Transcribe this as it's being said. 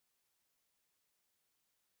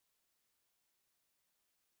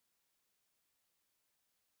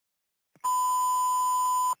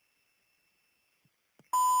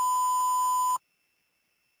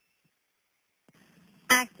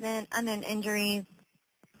Accident, unknown injuries.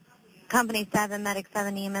 Company 7, Medic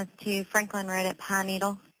 7, EMS 2, Franklin Road at Pine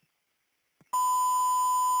Needle.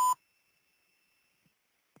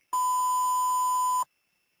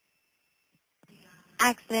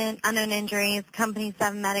 Accident, unknown injuries. Company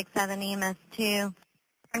 7, Medic 7, EMS 2,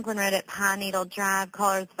 Franklin Road at Pine Needle Drive.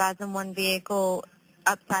 Callers advising one vehicle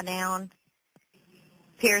upside down.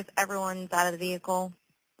 Appears everyone's out of the vehicle.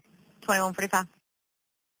 2145.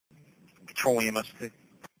 Control EMS 2.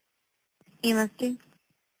 EMS 2.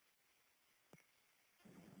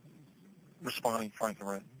 Responding Franklin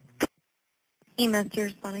Road. EMS 2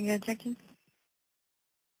 responding. Go checking.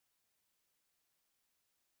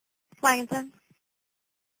 Wagon 7.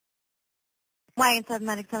 Wagon 7,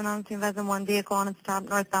 Medic 7 on scene, advising one vehicle on its stop.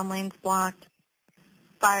 Northbound lanes blocked.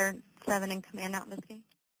 Fire 7 in command out investigating.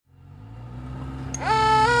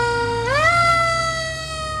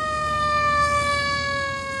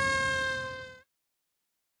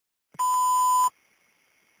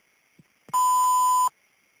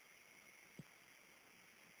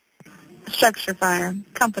 Structure fire,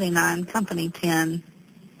 Company 9, Company 10,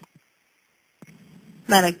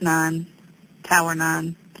 Medic 9, Tower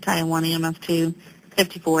 9, Battalion 1, EMS 2,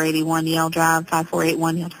 5481 Yale Drive,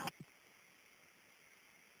 5481 Yale Drive.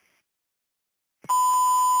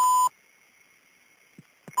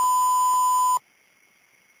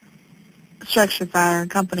 Structure fire,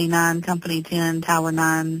 Company 9, Company 10, Tower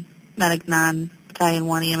 9, Medic 9, Battalion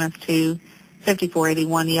 1, EMS 2,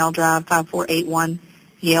 5481 Yale Drive, 5481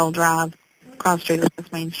 Yale Drive, cross street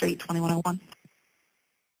West Main Street, 2101.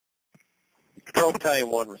 Control Battalion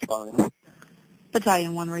 1 responding.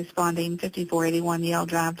 Battalion 1 responding, 5481 Yale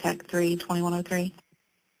Drive, Tech 3, 2103.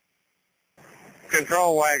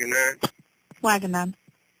 Control Wagon 9. Wagon 9.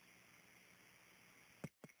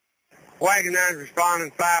 Wagon 9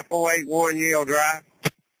 responding 5481 Yale Drive.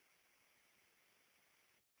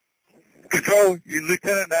 Control, you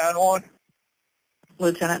Lieutenant 9-1.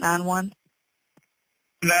 Lieutenant 9-1.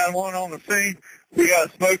 9-1 on the scene. We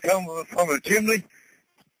got smoke coming from the chimney.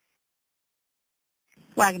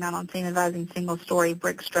 Wagon 9 on scene advising single-story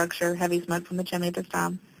brick structure. Heavy smoke from the chimney at this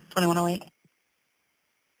time. 2108.